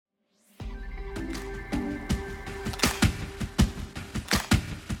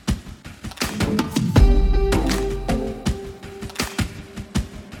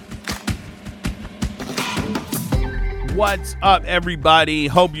What's up, everybody?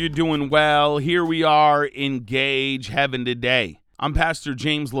 Hope you're doing well. Here we are, Engage Heaven Today. I'm Pastor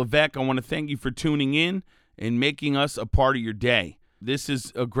James Levesque. I want to thank you for tuning in and making us a part of your day. This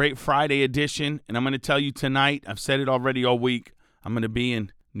is a great Friday edition, and I'm going to tell you tonight, I've said it already all week, I'm going to be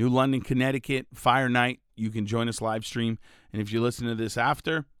in New London, Connecticut, Fire Night. You can join us live stream, and if you listen to this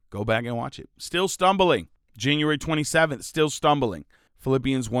after, go back and watch it. Still stumbling. January 27th, still stumbling.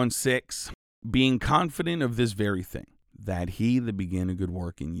 Philippians 1:6, being confident of this very thing, that he that began a good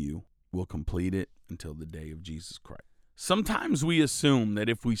work in you will complete it until the day of Jesus Christ. Sometimes we assume that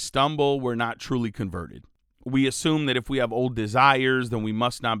if we stumble, we're not truly converted. We assume that if we have old desires, then we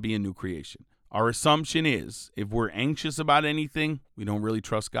must not be a new creation. Our assumption is if we're anxious about anything, we don't really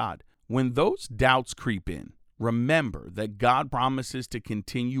trust God. When those doubts creep in, remember that God promises to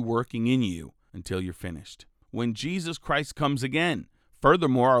continue working in you until you're finished. When Jesus Christ comes again,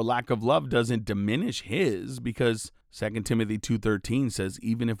 furthermore, our lack of love doesn't diminish his, because 2 Timothy 2:13 says,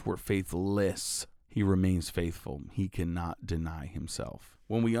 even if we're faithless, he remains faithful. He cannot deny himself.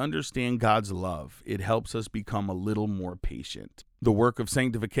 When we understand God's love, it helps us become a little more patient. The work of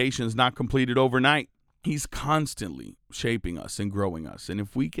sanctification is not completed overnight. He's constantly shaping us and growing us. And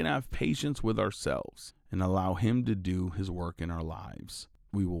if we can have patience with ourselves and allow him to do his work in our lives,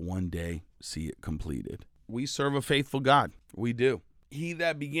 we will one day see it completed. We serve a faithful God. We do. He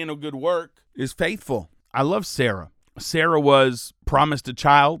that began a good work is faithful. I love Sarah. Sarah was promised a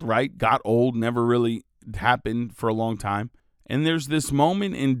child, right? Got old, never really happened for a long time. And there's this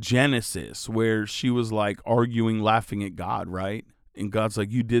moment in Genesis where she was like arguing, laughing at God, right? And God's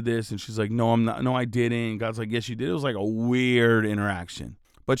like, you did this. And she's like, no, I'm not. No, I didn't. And God's like, yes, you did. It was like a weird interaction.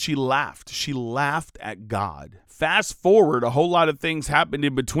 But she laughed. She laughed at God. Fast forward, a whole lot of things happened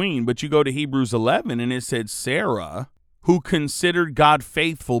in between. But you go to Hebrews 11 and it said Sarah, who considered God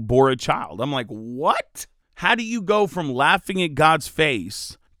faithful, bore a child. I'm like, what? How do you go from laughing at God's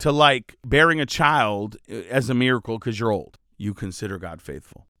face to like bearing a child as a miracle because you're old? You consider God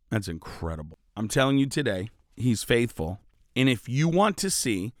faithful. That's incredible. I'm telling you today, he's faithful. And if you want to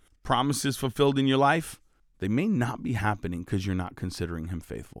see promises fulfilled in your life, they may not be happening because you're not considering him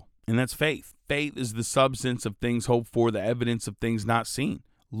faithful. And that's faith. Faith is the substance of things hoped for, the evidence of things not seen.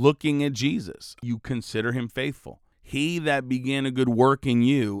 Looking at Jesus, you consider him faithful. He that began a good work in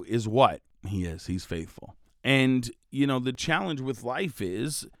you is what? He is. He's faithful. And, you know, the challenge with life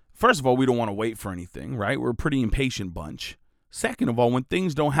is, first of all, we don't want to wait for anything, right? We're a pretty impatient bunch. Second of all, when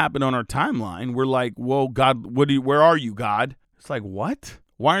things don't happen on our timeline, we're like, whoa, God, where are you, God? It's like, what?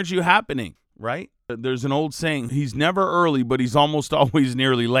 Why aren't you happening, right? There's an old saying, he's never early, but he's almost always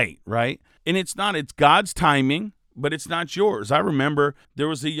nearly late, right? And it's God's timing, but it's not yours. I remember there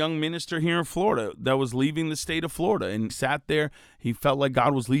was a young minister here in Florida that was leaving the state of Florida, and he sat there. He felt like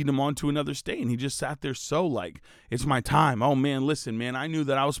God was leading him on to another state, and he just sat there so like, it's my time. Oh man, listen, man, I knew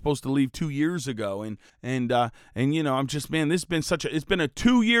that I was supposed to leave 2 years ago, and you know, I'm just, man, it's been a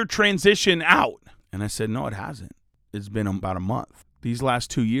 2-year transition out. And I said, no, it hasn't. It's been about a month. These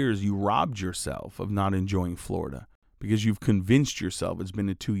last 2 years, you robbed yourself of not enjoying Florida because you've convinced yourself it's been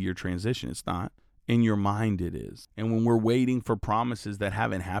a 2-year transition. It's not. In your mind it is. And when we're waiting for promises that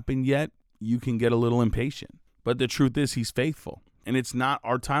haven't happened yet, you can get a little impatient. But the truth is he's faithful. And it's not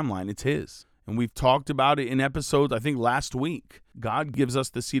our timeline, it's his. And we've talked about it in episodes, I think last week. God gives us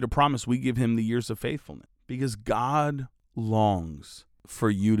the seed of promise. We give him the years of faithfulness. Because God longs for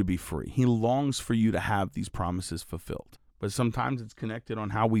you to be free. He longs for you to have these promises fulfilled. But sometimes it's connected on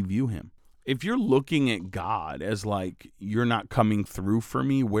how we view him. If you're looking at God as like, you're not coming through for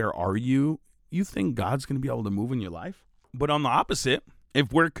me, where are you? You think God's going to be able to move in your life? But on the opposite,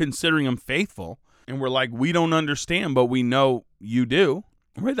 if we're considering him faithful and we're like, we don't understand, but we know you do,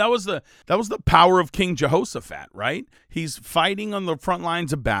 right? That was the power of King Jehoshaphat, right? He's fighting on the front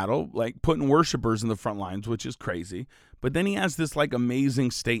lines of battle, like putting worshipers in the front lines, which is crazy. But then he has this like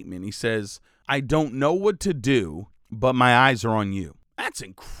amazing statement. He says, I don't know what to do, but my eyes are on you. That's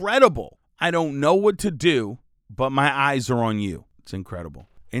incredible. I don't know what to do, but my eyes are on you. It's incredible.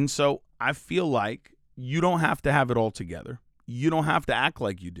 And so I feel like you don't have to have it all together. You don't have to act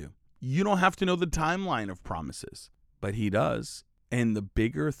like you do. You don't have to know the timeline of promises, but he does. And the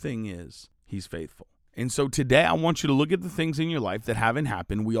bigger thing is he's faithful. And so today I want you to look at the things in your life that haven't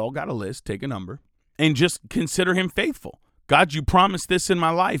happened. We all got a list, take a number, and just consider him faithful. God, you promised this in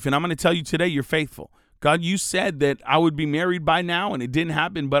my life, and I'm going to tell you today you're faithful. God, you said that I would be married by now, and it didn't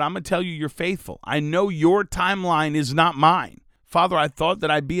happen, but I'm going to tell you you're faithful. I know your timeline is not mine. Father, I thought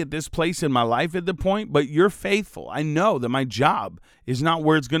that I'd be at this place in my life at the point, but you're faithful. I know that my job is not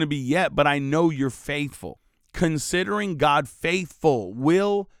where it's going to be yet, but I know you're faithful. Considering God faithful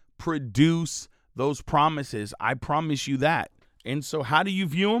will produce those promises. I promise you that. And so how do you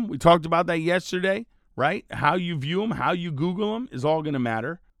view them? We talked about that yesterday, right? How you view them, how you Google them is all going to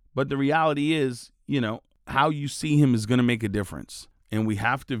matter. But the reality is, how you see him is going to make a difference. And we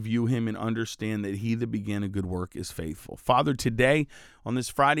have to view him and understand that he that began a good work is faithful. Father, today on this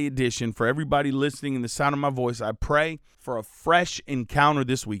Friday edition, for everybody listening in the sound of my voice, I pray for a fresh encounter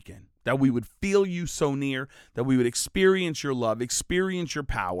this weekend, that we would feel you so near, that we would experience your love, experience your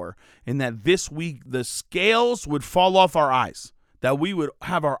power, and that this week the scales would fall off our eyes, that we would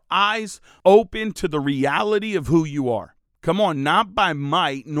have our eyes open to the reality of who you are. Come on, not by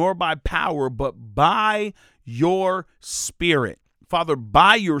might nor by power, but by your Spirit. Father,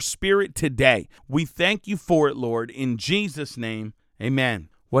 by your Spirit today, we thank you for it, Lord. In Jesus' name, amen.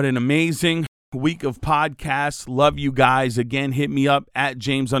 What an amazing week of podcasts. Love you guys. Again, hit me up at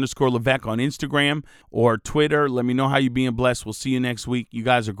James_Levesque on Instagram or Twitter. Let me know how you're being blessed. We'll see you next week. You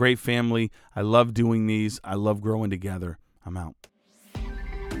guys are a great family. I love doing these. I love growing together. I'm out.